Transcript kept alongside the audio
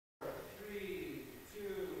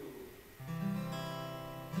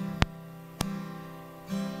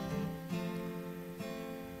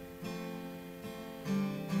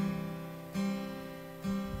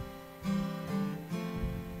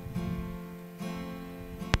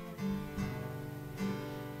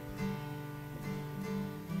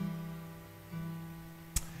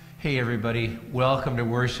Hey everybody, welcome to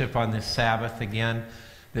worship on this Sabbath again,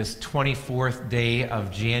 this 24th day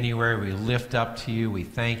of January. We lift up to you, we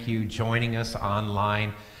thank you joining us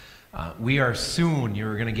online. We are soon,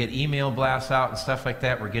 you're going to get email blasts out and stuff like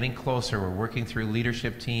that. We're getting closer, we're working through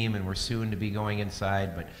leadership team and we're soon to be going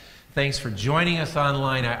inside. But thanks for joining us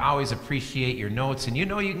online. I always appreciate your notes, and you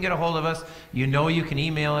know you can get a hold of us, you know you can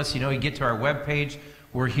email us, you know you get to our webpage.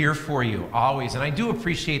 We're here for you always, and I do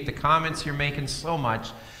appreciate the comments you're making so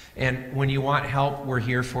much. And when you want help, we're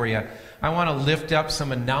here for you. I want to lift up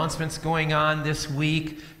some announcements going on this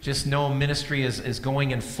week. Just know ministry is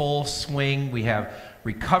going in full swing. We have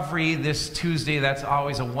recovery this Tuesday. That's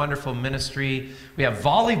always a wonderful ministry. We have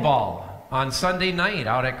volleyball on Sunday night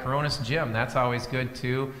out at Coronas Gym. That's always good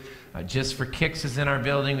too. Just for Kicks is in our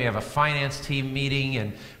building. We have a finance team meeting,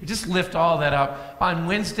 and we just lift all that up. On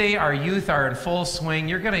Wednesday, our youth are in full swing.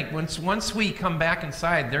 You're gonna once we come back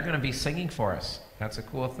inside, they're gonna be singing for us. That's a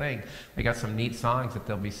cool thing. They got some neat songs that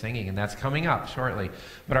they'll be singing, and that's coming up shortly.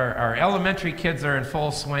 But our elementary kids are in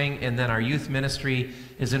full swing, and then our youth ministry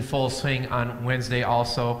is in full swing on Wednesday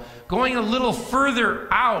also. Going a little further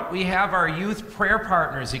out, we have our youth prayer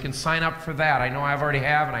partners. You can sign up for that. I know I've already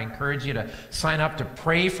have, and I encourage you to sign up to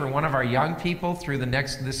pray for one of our young people through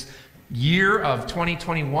this year of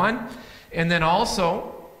 2021. And then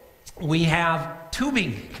also, we have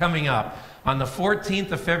tubing coming up on the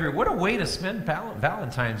 14th of February. What a way to spend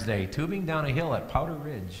Valentine's Day, tubing down a hill at Powder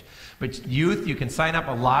Ridge. But youth, you can sign up.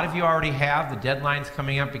 A lot of you already have. The deadline's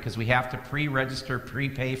coming up because we have to pre-register,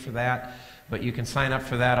 prepay for that. But you can sign up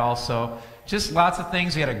for that also. Just lots of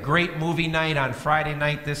things. We had a great movie night on Friday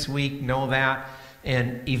night this week. Know that.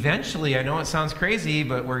 And eventually, I know it sounds crazy,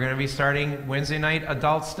 but we're going to be starting Wednesday night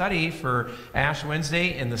adult study for Ash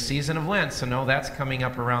Wednesday in the season of Lent. So know that's coming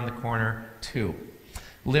up around the corner too.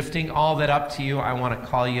 Lifting all that up to you, I want to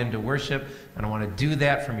call you into worship, and I want to do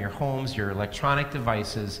that from your homes, your electronic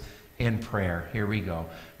devices, in prayer. Here we go.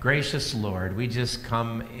 Gracious Lord, we just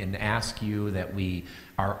come and ask you that we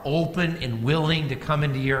are open and willing to come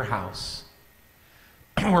into your house.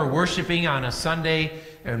 We're worshiping on a Sunday,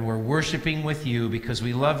 and we're worshiping with you because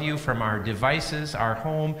we love you from our devices, our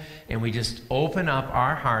home, and we just open up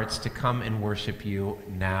our hearts to come and worship you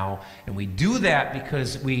now. And we do that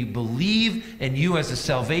because we believe in you as the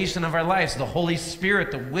salvation of our lives, the Holy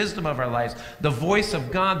Spirit, the wisdom of our lives, the voice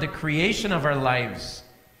of God, the creation of our lives.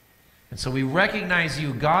 And so we recognize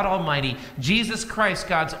you, God Almighty, Jesus Christ,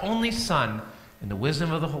 God's only Son, and the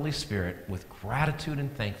wisdom of the Holy Spirit with gratitude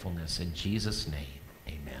and thankfulness in Jesus' name.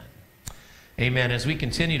 Amen. Amen. As we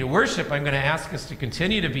continue to worship, I'm going to ask us to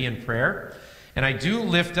continue to be in prayer. And I do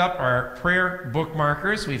lift up our prayer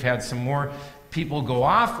bookmarkers. We've had some more people go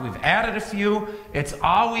off. We've added a few. It's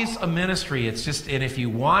always a ministry. It's just, and if you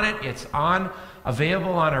want it, it's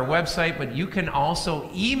available on our website, but you can also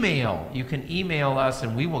email. You can email us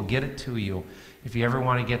and we will get it to you. If you ever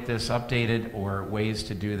want to get this updated or ways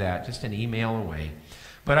to do that, just an email away.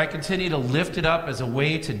 But I continue to lift it up as a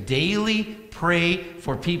way to daily pray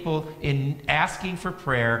for people in asking for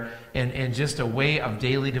prayer and just a way of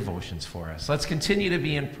daily devotions for us. Let's continue to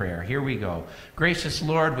be in prayer. Here we go. Gracious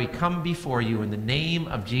Lord, we come before you in the name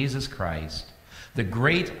of Jesus Christ, the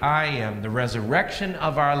great I am, the resurrection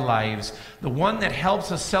of our lives, the one that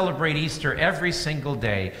helps us celebrate Easter every single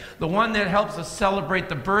day, the one that helps us celebrate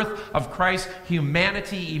the birth of Christ,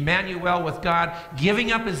 humanity, Emmanuel with God,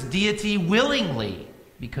 giving up his deity willingly,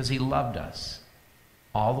 because he loved us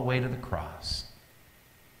all the way to the cross,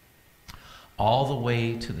 all the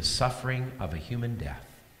way to the suffering of a human death,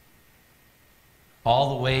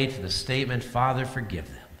 all the way to the statement, Father, forgive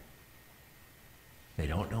them. They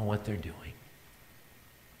don't know what they're doing.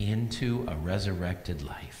 Into a resurrected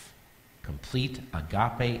life, complete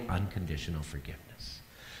agape, unconditional forgiveness.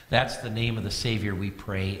 That's the name of the Savior we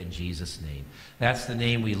pray in Jesus' name. That's the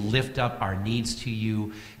name we lift up our needs to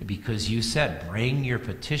you because you said, bring your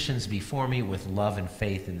petitions before me with love and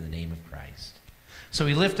faith in the name of Christ. So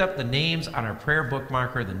we lift up the names on our prayer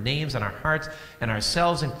bookmarker, the names on our hearts and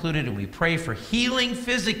ourselves included, and we pray for healing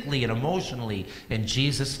physically and emotionally in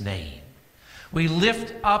Jesus' name. We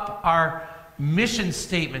lift up our mission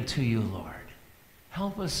statement to you, Lord.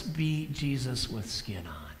 Help us be Jesus with skin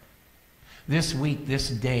on. This week, this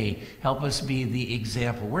day, help us be the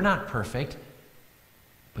example. We're not perfect,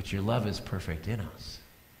 but your love is perfect in us.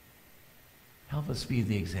 Help us be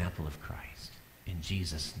the example of Christ in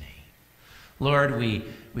Jesus' name. Lord, we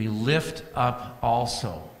lift up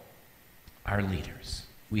also our leaders.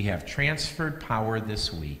 We have transferred power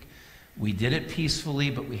this week. We did it peacefully,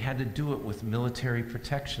 but we had to do it with military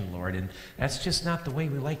protection, Lord, and that's just not the way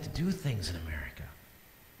we like to do things in America.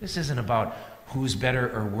 This isn't about who's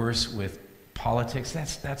better or worse with politics.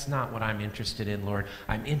 That's not what I'm interested in, Lord.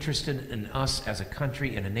 I'm interested in us as a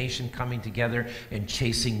country and a nation coming together and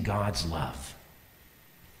chasing God's love.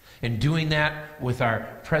 And doing that with our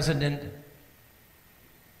president,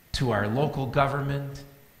 to our local government,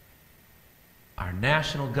 our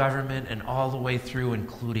national government, and all the way through,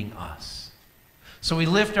 including us. So we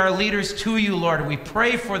lift our leaders to you, Lord, and we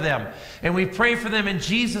pray for them. And we pray for them in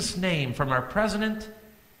Jesus' name, from our president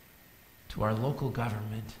to our local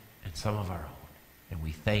government and some of our own. And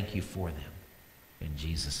we thank you for them in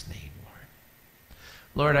Jesus' name, Lord.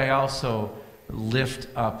 Lord, I also lift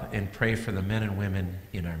up and pray for the men and women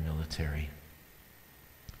in our military.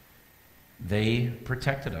 They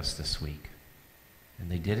protected us this week,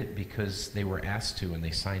 and they did it because they were asked to and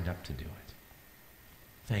they signed up to do it.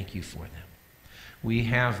 Thank you for them. We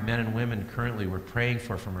have men and women currently we're praying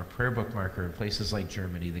for from our prayer book marker in places like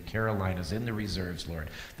Germany, the Carolinas, in the reserves, Lord.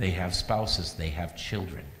 They have spouses, they have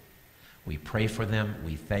children. We pray for them.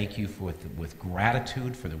 We thank you with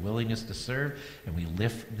gratitude for the willingness to serve, and we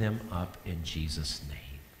lift them up in Jesus' name.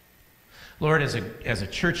 Lord, as a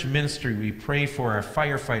church ministry, we pray for our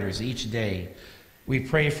firefighters each day. We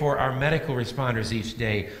pray for our medical responders each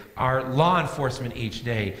day, our law enforcement each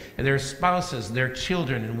day, and their spouses, their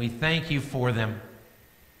children, and we thank you for them.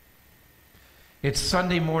 It's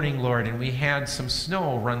Sunday morning, Lord, and we had some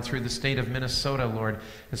snow run through the state of Minnesota, Lord,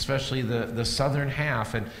 especially the southern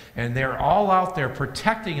half, and they're all out there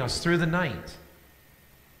protecting us through the night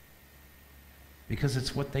because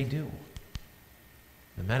it's what they do.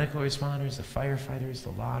 The medical responders, the firefighters, the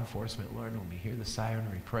law enforcement, Lord, when we hear the siren,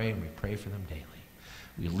 we pray, and we pray for them daily.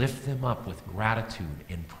 We lift them up with gratitude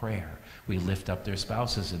and prayer. We lift up their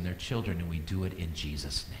spouses and their children, and we do it in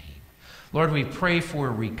Jesus' name. Lord, we pray for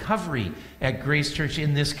recovery at Grace Church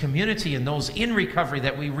in this community and those in recovery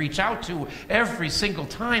that we reach out to every single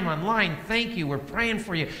time online. Thank you. We're praying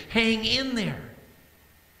for you. Hang in there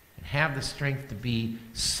and have the strength to be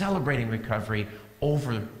celebrating recovery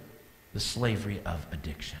over the slavery of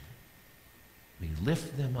addiction. We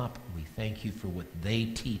lift them up. We thank you for what they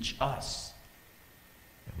teach us.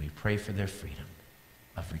 And we pray for their freedom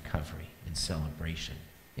of recovery and celebration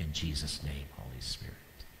in Jesus' name, Holy Spirit.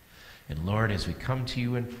 And Lord, as we come to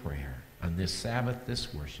you in prayer on this Sabbath,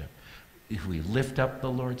 this worship, we lift up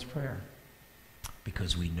the Lord's Prayer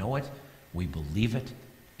because we know it, we believe it,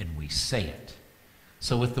 and we say it.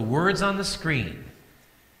 So with the words on the screen,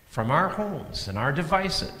 from our homes and our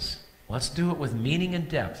devices, let's do it with meaning and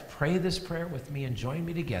depth. Pray this prayer with me and join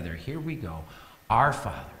me together. Here we go. Our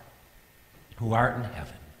Father, who art in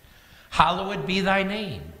heaven, hallowed be thy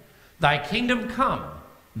name. Thy kingdom come.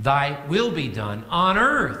 Thy will be done on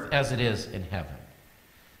earth as it is in heaven.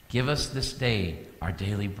 Give us this day our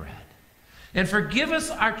daily bread. And forgive us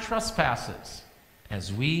our trespasses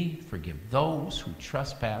as we forgive those who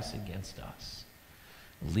trespass against us.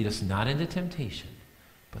 Lead us not into temptation,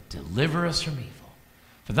 but deliver us from evil.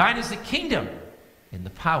 For thine is the kingdom and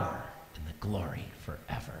the power and the glory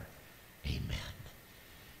forever. Amen.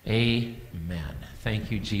 Amen. Thank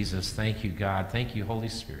you, Jesus. Thank you, God. Thank you, Holy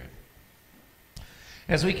Spirit.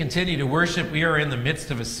 As we continue to worship, we are in the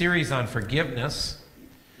midst of a series on forgiveness.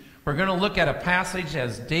 We're going to look at a passage,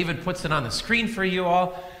 as David puts it on the screen for you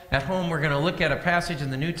all. At home, we're going to look at a passage in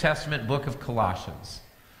the New Testament book of Colossians.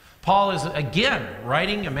 Paul is, again,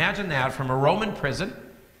 writing, imagine that, from a Roman prison.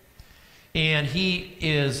 And he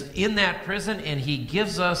is in that prison, and he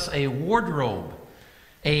gives us a wardrobe,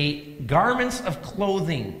 garments of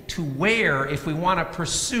clothing to wear if we want to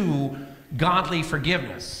pursue godly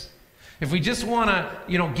forgiveness. If we just want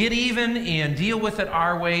to, get even and deal with it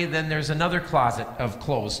our way, then there's another closet of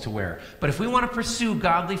clothes to wear. But if we want to pursue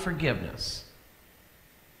godly forgiveness,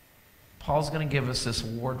 Paul's going to give us this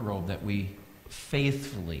wardrobe that we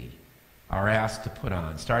faithfully are asked to put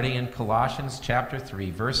on. Starting in Colossians chapter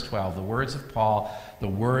 3, verse 12, the words of Paul, the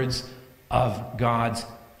words of God's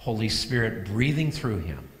Holy Spirit breathing through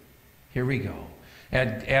him. Here we go.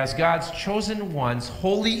 And as God's chosen ones,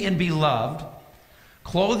 holy and beloved,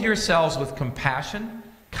 clothe yourselves with compassion,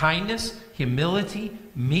 kindness, humility,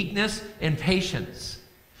 meekness, and patience.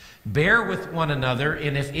 Bear with one another,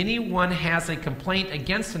 and if anyone has a complaint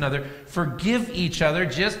against another, forgive each other,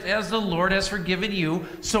 just as the Lord has forgiven you,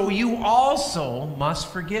 so you also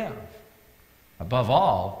must forgive. Above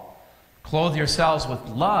all, clothe yourselves with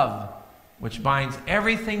love, which binds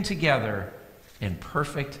everything together in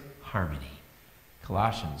perfect harmony.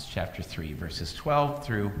 Colossians chapter 3, verses 12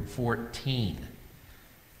 through 14.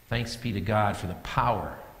 Thanks be to God for the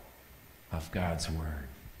power of God's Word.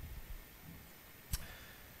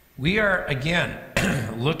 We are, again,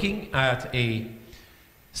 looking at a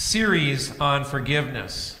series on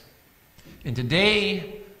forgiveness. And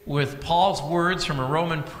today, with Paul's words from a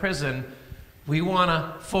Roman prison, we want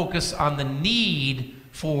to focus on the need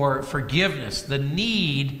for forgiveness, the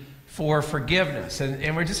need for forgiveness.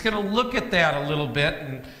 And we're just going to look at that a little bit,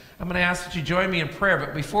 and I'm going to ask that you join me in prayer.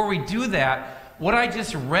 But before we do that, what I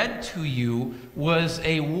just read to you was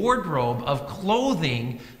a wardrobe of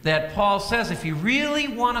clothing that Paul says if you really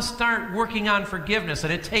want to start working on forgiveness,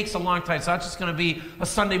 and it takes a long time. It's not just going to be a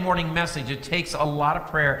Sunday morning message. It takes a lot of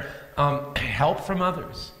prayer, help from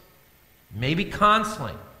others, maybe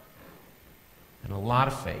counseling, and a lot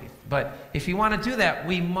of faith. But if you want to do that,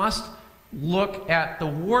 we must look at the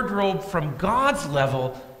wardrobe from God's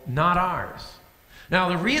level, not ours. Now,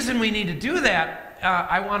 the reason we need to do that,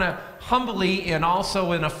 I want to humbly and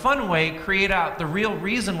also in a fun way create out the real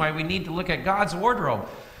reason why we need to look at God's wardrobe.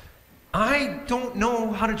 I don't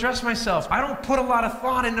know how to dress myself. I don't put a lot of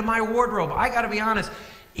thought into my wardrobe. I got to be honest,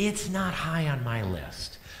 it's not high on my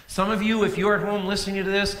list. Some of you, if you're at home listening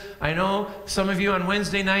to this, I know some of you on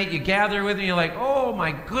Wednesday night, you gather with me, you're like, oh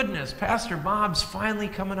my goodness, Pastor Bob's finally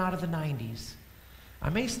coming out of the 90s. I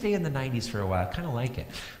may stay in the 90s for a while, I kind of like it.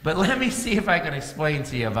 But let me see if I can explain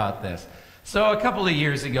to you about this. So a couple of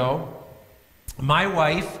years ago, my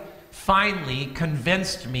wife finally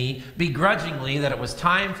convinced me begrudgingly that it was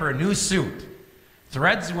time for a new suit.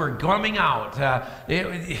 Threads were gumming out.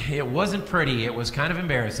 It wasn't pretty. It was kind of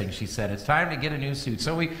embarrassing, she said. It's time to get a new suit.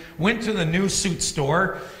 So we went to the new suit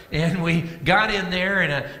store, and we got in there,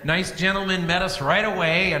 and a nice gentleman met us right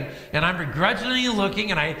away, and I'm begrudgingly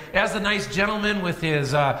looking, and as the nice gentleman with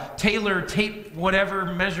his tailor tape whatever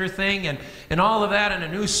measure thing and all of that in a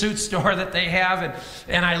new suit store that they have,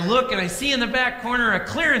 and I look, and I see in the back corner a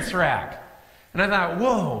clearance rack. And I thought,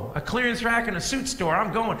 whoa, a clearance rack in a suit store,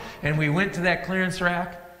 I'm going. And we went to that clearance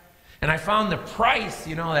rack, and I found the price,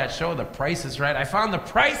 you know that show, The Price is Right? I found the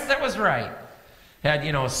price that was right. Had,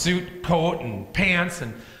 you know, a suit, coat, and pants,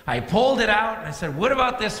 and I pulled it out, and I said, what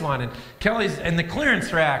about this one? And Kelly's in the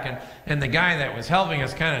clearance rack, and the guy that was helping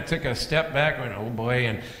us kind of took a step back and went, oh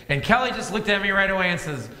boy, and Kelly just looked at me right away and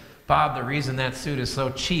says, Bob, the reason that suit is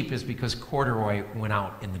so cheap is because corduroy went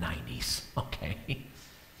out in the 90s, okay?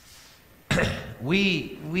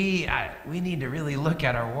 We need to really look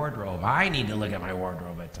at our wardrobe. I need to look at my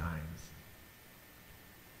wardrobe at times.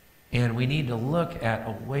 And we need to look at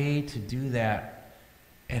a way to do that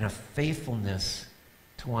and a faithfulness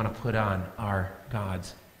to want to put on our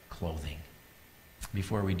God's clothing.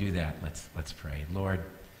 Before we do that, let's pray. Lord,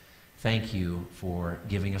 thank you for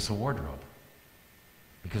giving us a wardrobe.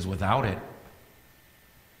 Because without it,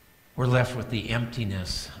 we're left with the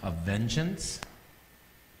emptiness of vengeance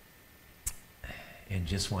and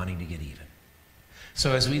just wanting to get even.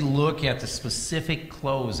 So as we look at the specific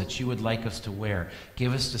clothes that you would like us to wear,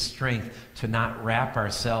 give us the strength to not wrap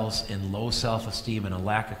ourselves in low self-esteem and a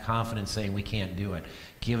lack of confidence saying we can't do it.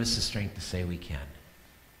 Give us the strength to say we can.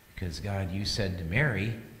 Because God, you said to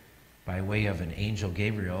Mary, by way of an angel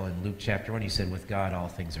Gabriel in Luke chapter 1, you said, with God all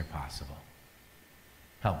things are possible.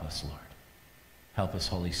 Help us, Lord. Help us,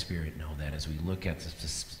 Holy Spirit, know that as we look at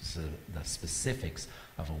the specifics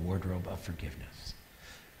of a wardrobe of forgiveness.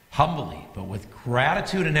 Humbly, but with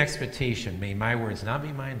gratitude and expectation, may my words not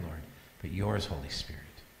be mine, Lord, but yours, Holy Spirit.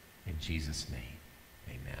 In Jesus' name,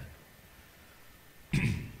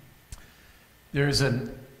 amen. There's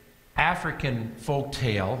an African folk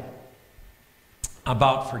tale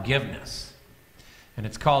about forgiveness, and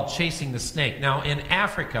it's called Chasing the Snake. Now, in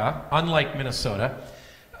Africa, unlike Minnesota,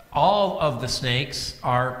 all of the snakes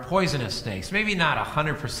are poisonous snakes. Maybe not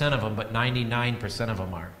 100% of them, but 99% of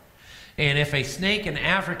them are. And if a snake in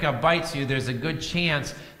Africa bites you, there's a good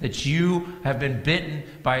chance that you have been bitten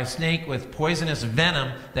by a snake with poisonous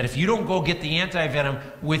venom, that if you don't go get the anti-venom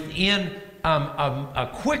within a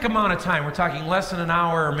quick amount of time, we're talking less than an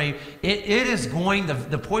hour or maybe, it is going,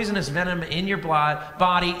 the poisonous venom in your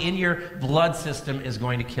body, in your blood system is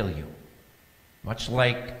going to kill you. Much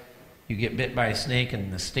like you get bit by a snake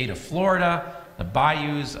in the state of Florida, the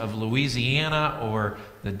bayous of Louisiana, or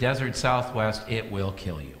the desert Southwest, it will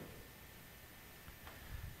kill you.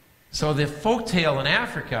 So the folktale in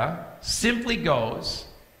Africa simply goes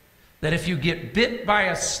that if you get bit by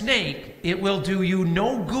a snake, it will do you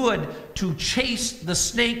no good to chase the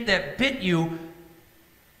snake that bit you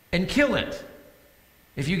and kill it.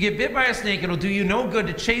 If you get bit by a snake, it'll do you no good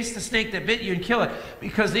to chase the snake that bit you and kill it.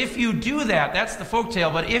 Because if you do that, that's the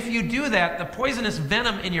folktale, but if you do that, the poisonous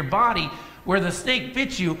venom in your body where the snake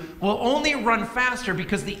bit you will only run faster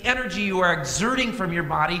because the energy you are exerting from your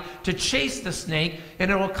body to chase the snake, and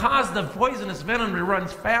it will cause the poisonous venom to run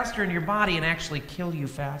faster in your body and actually kill you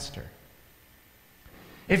faster.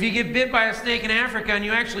 If you get bit by a snake in Africa and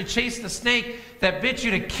you actually chase the snake that bit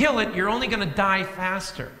you to kill it, you're only going to die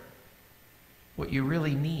faster. What you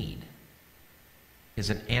really need is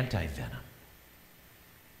an anti-venom.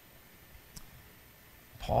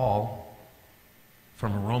 Paul,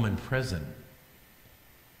 from a Roman prison,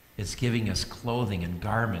 is giving us clothing and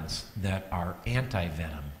garments that are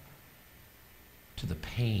anti-venom to the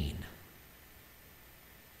pain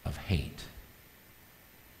of hate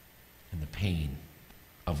and the pain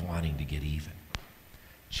of wanting to get even.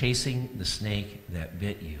 Chasing the snake that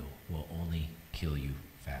bit you will only kill you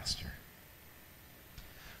faster.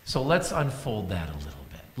 So let's unfold that a little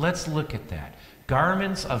bit. Let's look at that.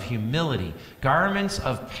 Garments of humility, garments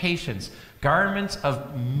of patience, garments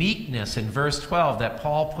of meekness in verse 12 that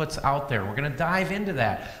Paul puts out there. We're going to dive into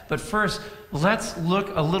that. But first, let's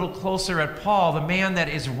look a little closer at Paul, the man that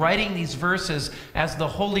is writing these verses as the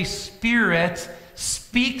Holy Spirit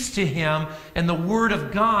speaks to him and the Word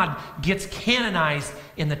of God gets canonized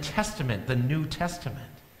in the Testament, the New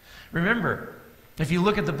Testament. Remember, if you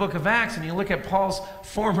look at the book of Acts and you look at Paul's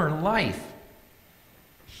former life,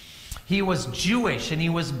 he was Jewish and he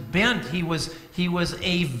was bent. He was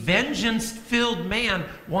a vengeance-filled man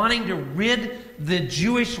wanting to rid the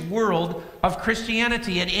Jewish world of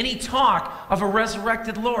Christianity and any talk of a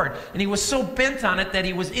resurrected Lord. And he was so bent on it that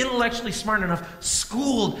he was intellectually smart enough,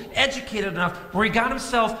 schooled, educated enough, where he got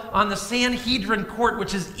himself on the Sanhedrin court,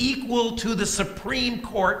 which is equal to the Supreme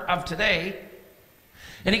Court of today.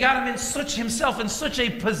 And he got himself in such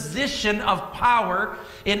a position of power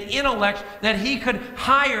and intellect that he could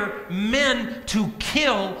hire men to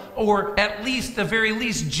kill, or at least, the very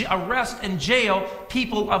least, arrest and jail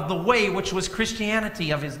people of the way, which was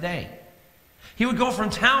Christianity of his day. He would go from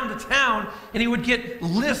town to town and he would get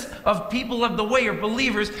lists of people of the way or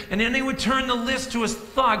believers, and then he would turn the list to his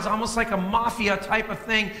thugs, almost like a mafia type of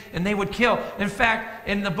thing, and they would kill. In fact,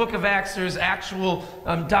 in the book of Acts, there's actual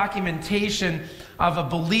documentation of a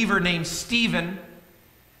believer named Stephen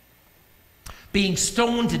being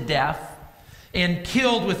stoned to death and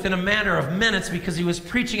killed within a matter of minutes because he was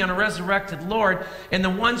preaching on a resurrected Lord, and the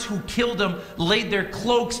ones who killed him laid their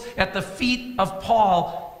cloaks at the feet of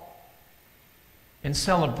Paul in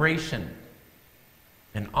celebration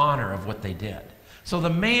and honor of what they did. So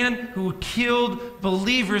the man who killed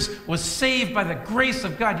believers was saved by the grace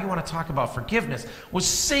of God. You want to talk about forgiveness? Was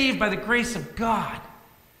saved by the grace of God.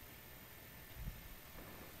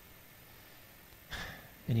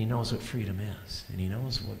 And he knows what freedom is. And he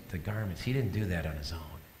knows what the garments. He didn't do that on his own.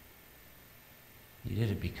 He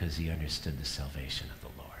did it because he understood the salvation of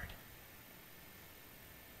the Lord.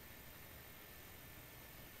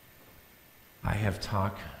 I have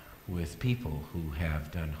talked with people who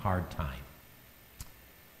have done hard time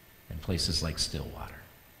in places like Stillwater.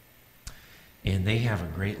 And they have a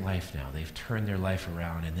great life now. They've turned their life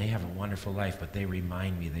around and they have a wonderful life, but they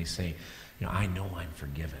remind me, they say, I know I'm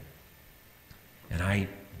forgiven. And I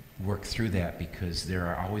work through that because there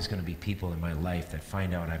are always going to be people in my life that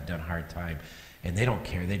find out I've done hard time, and they don't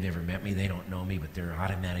care. They've never met me. They don't know me, but they're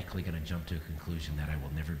automatically going to jump to a conclusion that I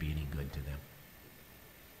will never be any good to them.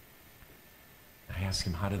 I ask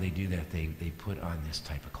them, how do they do that? They put on this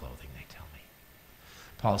type of clothing, they tell me.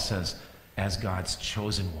 Paul says, as God's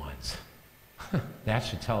chosen ones. That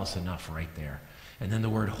should tell us enough right there. And then the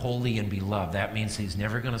word holy and beloved, that means he's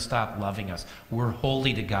never going to stop loving us. We're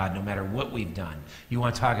holy to God no matter what we've done. You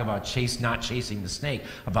want to talk about not chasing the snake,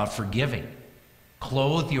 about forgiving.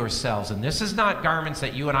 Clothe yourselves. And this is not garments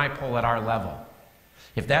that you and I pull at our level.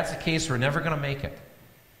 If that's the case, we're never going to make it.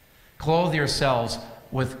 Clothe yourselves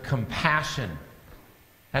with compassion.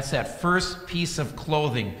 That's that first piece of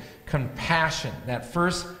clothing, compassion, that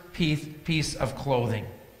first piece of clothing.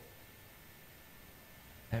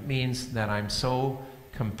 That means that I'm so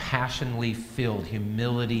compassionately filled,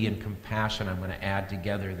 humility and compassion I'm going to add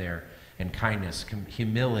together there, and kindness,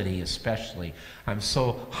 humility especially. I'm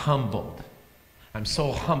so humbled. I'm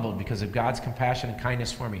so humbled because of God's compassion and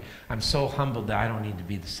kindness for me. I'm so humbled that I don't need to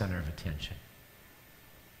be the center of attention.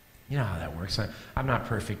 You know how that works. I'm not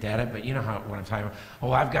perfect at it, but you know what I'm talking about.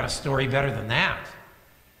 Oh, I've got a story better than that.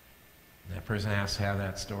 That person has to have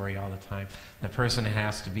that story all the time. That person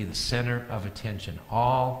has to be the center of attention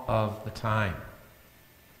all of the time.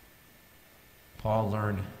 Paul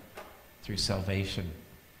learned through salvation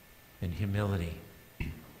and humility.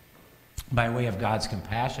 By way of God's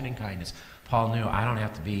compassion and kindness, Paul knew I don't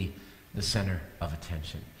have to be the center of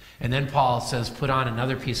attention. And then Paul says, put on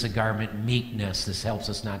another piece of garment, meekness. This helps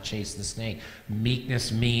us not chase the snake.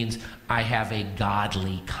 Meekness means I have a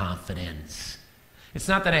godly confidence. It's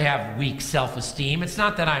not that I have weak self-esteem. It's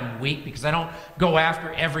not that I'm weak because I don't go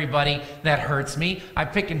after everybody that hurts me. I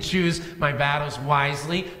pick and choose my battles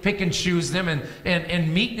wisely, pick and choose them,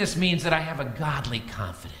 and meekness means that I have a godly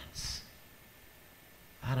confidence.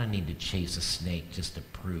 I don't need to chase a snake just to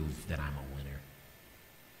prove that I'm a winner.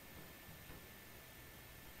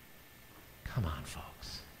 Come on,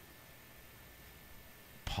 folks.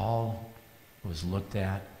 Paul was looked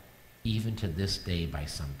at even to this day by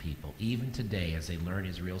some people, even today as they learn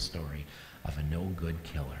his real story of a no-good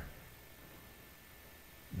killer.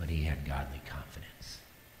 But he had godly confidence,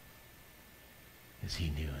 as he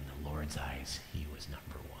knew in the Lord's eyes he was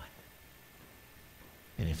number one.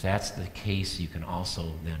 And if that's the case, you can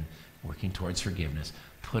also then, working towards forgiveness,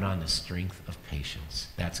 put on the strength of patience.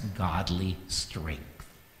 That's godly strength.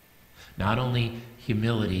 Not only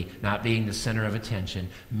humility, not being the center of attention,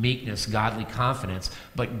 meekness, godly confidence,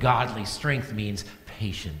 but godly strength means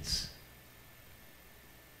patience.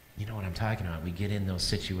 You know what I'm talking about? We get in those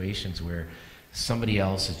situations where somebody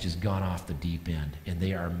else has just gone off the deep end and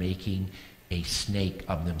they are making a snake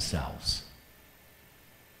of themselves.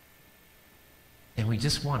 And we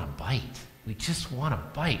just want to bite. We just want to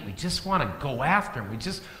bite. We just want to go after them. We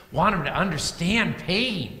just want them to understand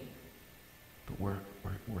pain. But we're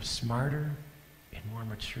smarter and more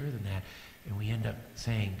mature than that, and we end up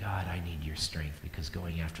saying, God, I need your strength, because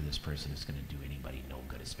going after this person is going to do anybody no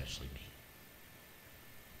good, especially me.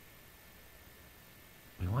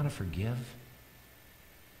 We want to forgive.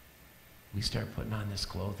 We start putting on this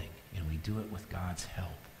clothing, and we do it with God's help.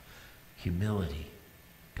 Humility,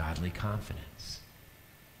 godly confidence.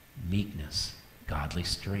 Meekness, godly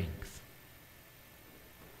strength.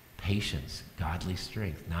 Patience, godly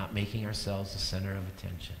strength, not making ourselves the center of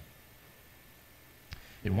attention.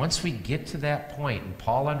 And once we get to that point, and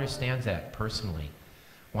Paul understands that personally,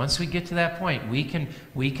 once we get to that point, we can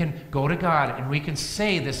go to God and we can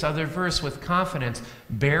say this other verse with confidence,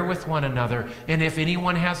 bear with one another, and if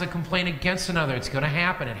anyone has a complaint against another, it's going to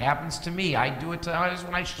happen. It happens to me. I do it to others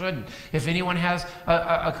when I shouldn't. If anyone has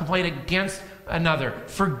a complaint against another,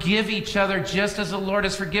 forgive each other just as the Lord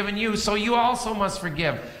has forgiven you, so you also must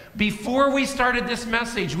forgive. Before we started this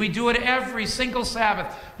message, we do it every single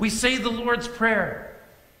Sabbath. We say the Lord's Prayer.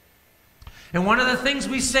 And one of the things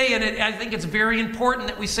we say, and I think it's very important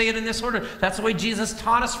that we say it in this order, that's the way Jesus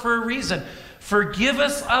taught us for a reason. Forgive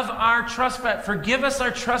us of our trespass. Forgive us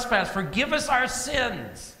our trespass. Forgive us our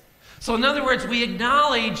sins. So in other words, we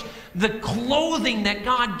acknowledge the clothing that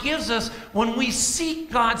God gives us when we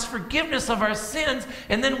seek God's forgiveness of our sins,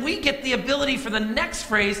 and then we get the ability for the next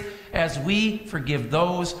phrase, as we forgive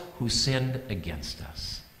those who sinned against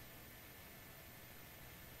us.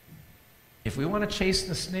 If we want to chase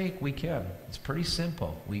the snake, we can. It's pretty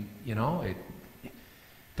simple. It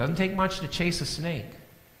doesn't take much to chase a snake.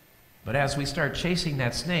 But as we start chasing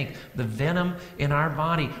that snake, the venom in our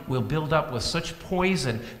body will build up with such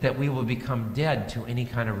poison that we will become dead to any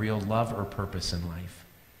kind of real love or purpose in life.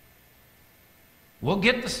 We'll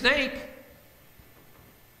get the snake.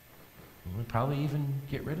 We'll probably even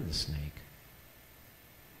get rid of the snake.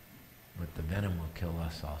 But the venom will kill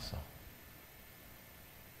us also.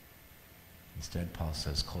 Instead, Paul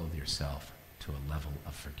says, clothe yourself to a level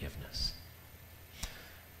of forgiveness.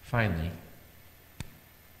 Finally,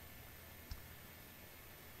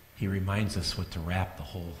 he reminds us what to wrap the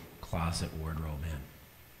whole closet wardrobe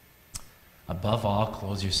in. Above all,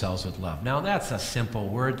 clothe yourselves with love. Now, that's a simple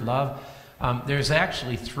word, love. There's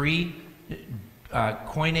actually three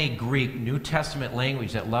Koine Greek, New Testament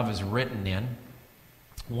language that love is written in.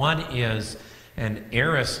 One is an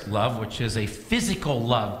eros love, which is a physical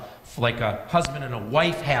love, like a husband and a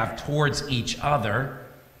wife have towards each other,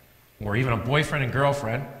 or even a boyfriend and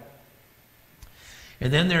girlfriend.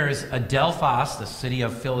 And then there's adelphos, the city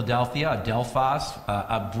of Philadelphia, adelphos,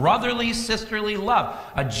 a brotherly, sisterly love,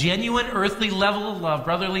 a genuine earthly level of love,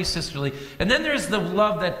 brotherly, sisterly. And then there's the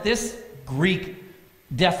love that this Greek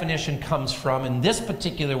definition comes from, in this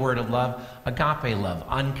particular word of love, agape love,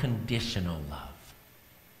 unconditional love.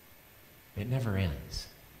 It never ends.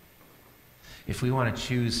 If we want to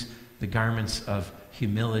choose the garments of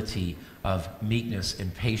humility, of meekness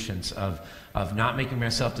and patience, of not making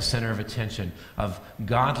myself the center of attention, of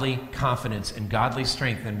godly confidence and godly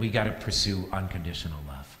strength, then we got to pursue unconditional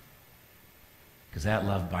love. Because that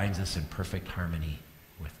love binds us in perfect harmony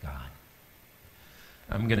with God.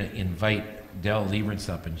 I'm going to invite Dell Lieberentz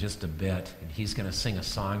up in just a bit, and he's going to sing a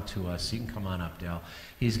song to us. You can come on up, Dell.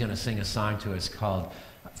 He's going to sing a song to us called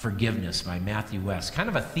Forgiveness by Matthew West. Kind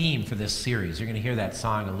of a theme for this series. You're going to hear that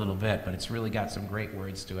song a little bit, but it's really got some great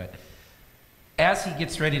words to it. as he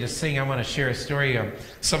gets ready to sing, I want to share a story.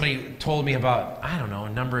 Somebody told me about, I don't know, a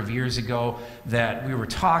number of years ago that we were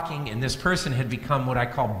talking, and this person had become what I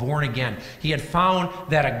call born again. He had found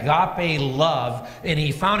that agape love, and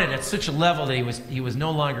he found it at such a level that he was no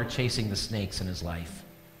longer chasing the snakes in his life.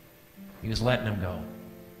 He was letting them go.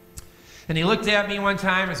 And he looked at me one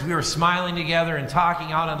time as we were smiling together and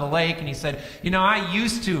talking out on the lake, and he said, you know, I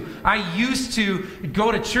used to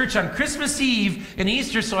go to church on Christmas Eve and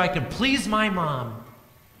Easter so I could please my mom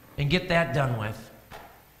and get that done with.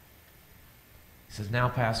 He says, now,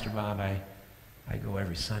 Pastor Bob, I go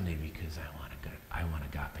every Sunday because I want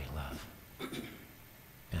agape love.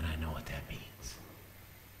 And I know what that means.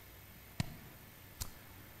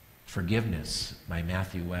 Forgiveness by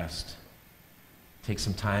Matthew West. Take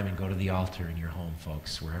some time and go to the altar in your home,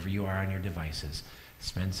 folks. Wherever you are on your devices,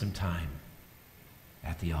 spend some time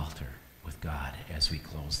at the altar with God as we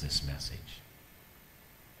close this message.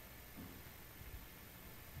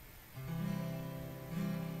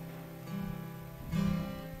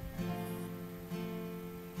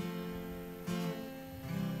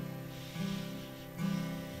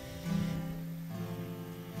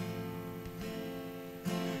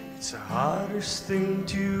 It's the hardest thing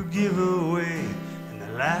to give away, and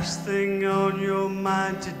the last thing on your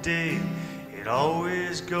mind today. It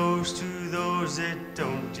always goes to those that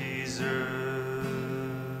don't deserve.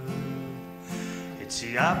 It's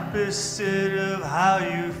the opposite of how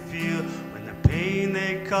you feel when the pain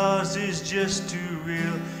they cause is just too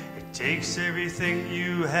real. It takes everything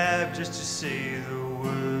you have just to say the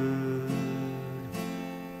word.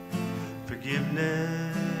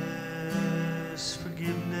 Forgiveness,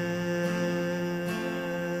 forgiveness.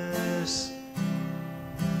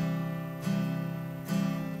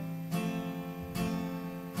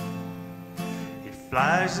 It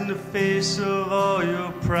flies in the face of all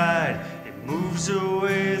your pride. It moves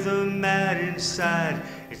away the mad inside.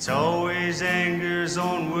 It's always anger's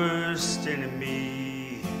own worst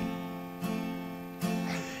enemy.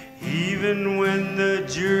 Even when the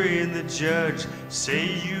jury and the judge say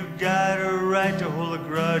you got a right to hold a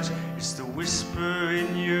grudge, it's the whisper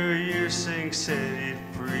in your ear saying, set it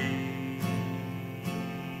free.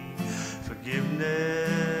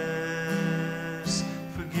 Forgiveness,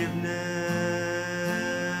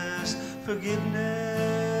 forgiveness,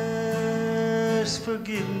 forgiveness,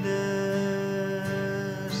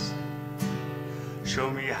 forgiveness. Show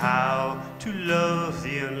me how to love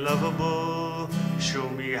the unlovable. Show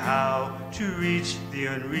me how to reach the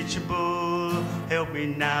unreachable. Help me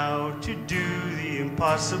now to do the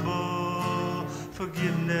impossible.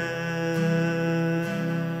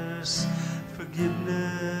 Forgiveness,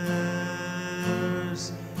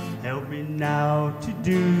 forgiveness. Help me now to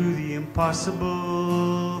do the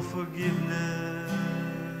impossible. Forgiveness.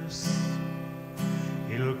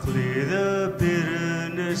 It'll clear the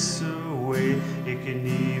bitterness away. It can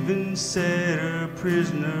even set a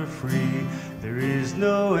prisoner free. There is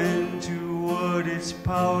no end to what its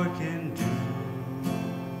power can do.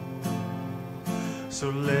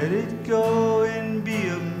 So let it go and be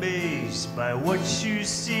amazed by what you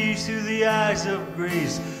see through the eyes of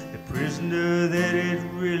grace. The prisoner that it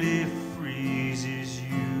really frees is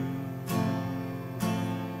you.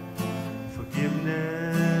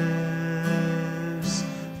 Forgiveness,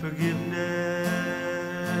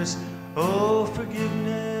 forgiveness, oh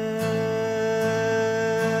forgiveness,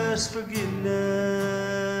 forgiveness.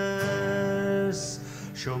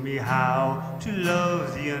 Show me how to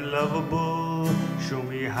love the unlovable. Show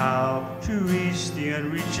me how to reach the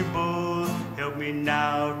unreachable. Help me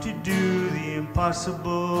now to do the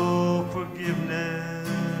impossible. Forgiveness.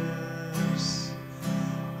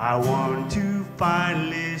 I want to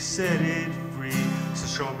finally set it free. So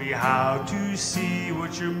show me how to see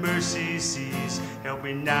what your mercy sees. Help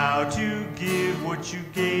me now to give what you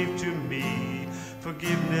gave to me.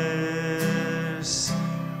 Forgiveness.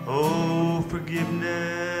 Oh,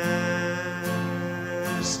 forgiveness.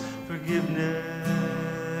 Forgiveness.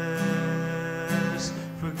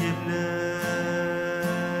 Forgiveness.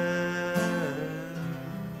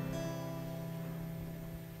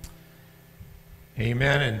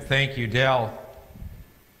 Amen, and thank you, Dell.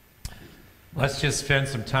 Let's just spend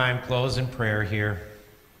some time closing prayer here.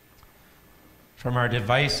 From our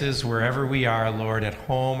devices, wherever we are, Lord, at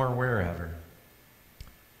home or wherever,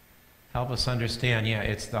 help us understand, yeah,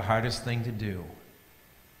 it's the hardest thing to do,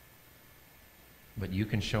 but you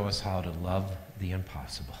can show us how to love the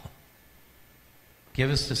impossible.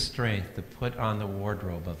 Give us the strength to put on the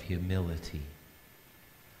wardrobe of humility,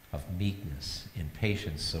 of meekness and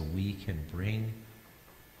patience, so we can bring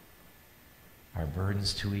our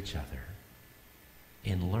burdens to each other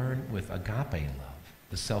and learn with agape love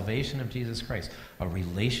the salvation of Jesus Christ, a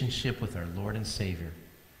relationship with our Lord and Savior,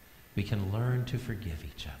 we can learn to forgive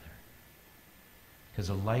each other. Because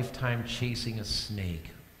a lifetime chasing a snake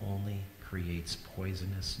only creates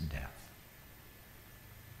poisonous death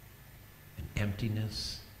and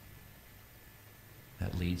emptiness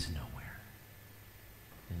that leads nowhere.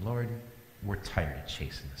 And Lord, we're tired of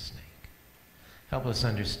chasing the snake. Help us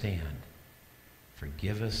understand.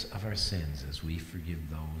 Forgive us of our sins as we forgive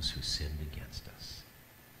those who sinned against us.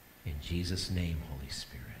 In Jesus' name, Holy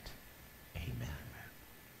Spirit, amen.